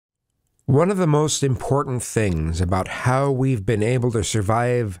One of the most important things about how we've been able to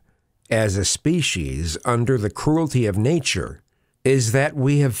survive as a species under the cruelty of nature is that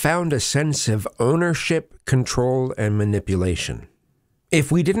we have found a sense of ownership, control, and manipulation.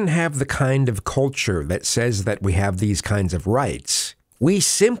 If we didn't have the kind of culture that says that we have these kinds of rights, we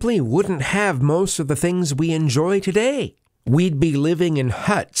simply wouldn't have most of the things we enjoy today. We'd be living in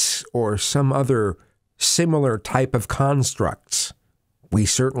huts or some other similar type of constructs. We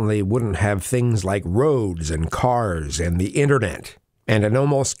certainly wouldn't have things like roads and cars and the internet and an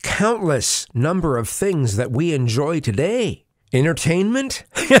almost countless number of things that we enjoy today. Entertainment?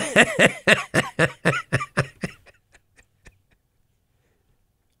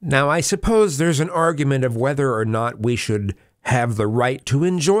 Now, I suppose there's an argument of whether or not we should have the right to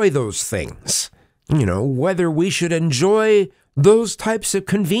enjoy those things. You know, whether we should enjoy those types of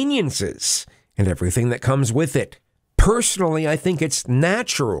conveniences and everything that comes with it. Personally, I think it's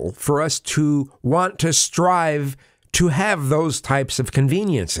natural for us to want to strive to have those types of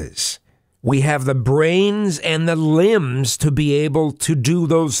conveniences. We have the brains and the limbs to be able to do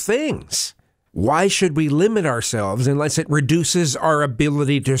those things. Why should we limit ourselves unless it reduces our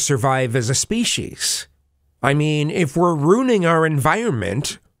ability to survive as a species? I mean, if we're ruining our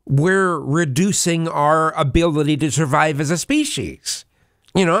environment, we're reducing our ability to survive as a species.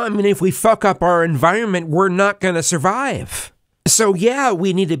 You know, I mean, if we fuck up our environment, we're not going to survive. So yeah,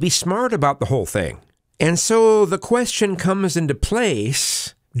 we need to be smart about the whole thing. And so the question comes into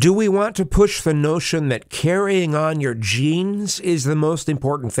place, do we want to push the notion that carrying on your genes is the most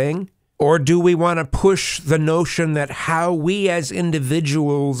important thing? Or do we want to push the notion that how we as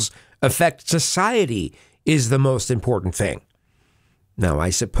individuals affect society is the most important thing? Now,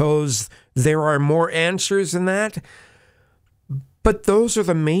 I suppose there are more answers than that, but those are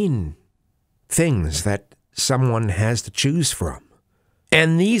the main things that someone has to choose from.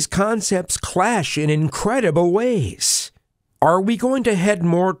 And these concepts clash in incredible ways. Are we going to head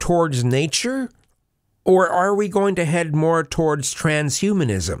more towards nature, or are we going to head more towards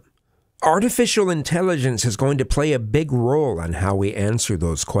transhumanism? Artificial intelligence is going to play a big role in how we answer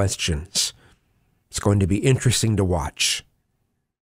those questions. It's going to be interesting to watch.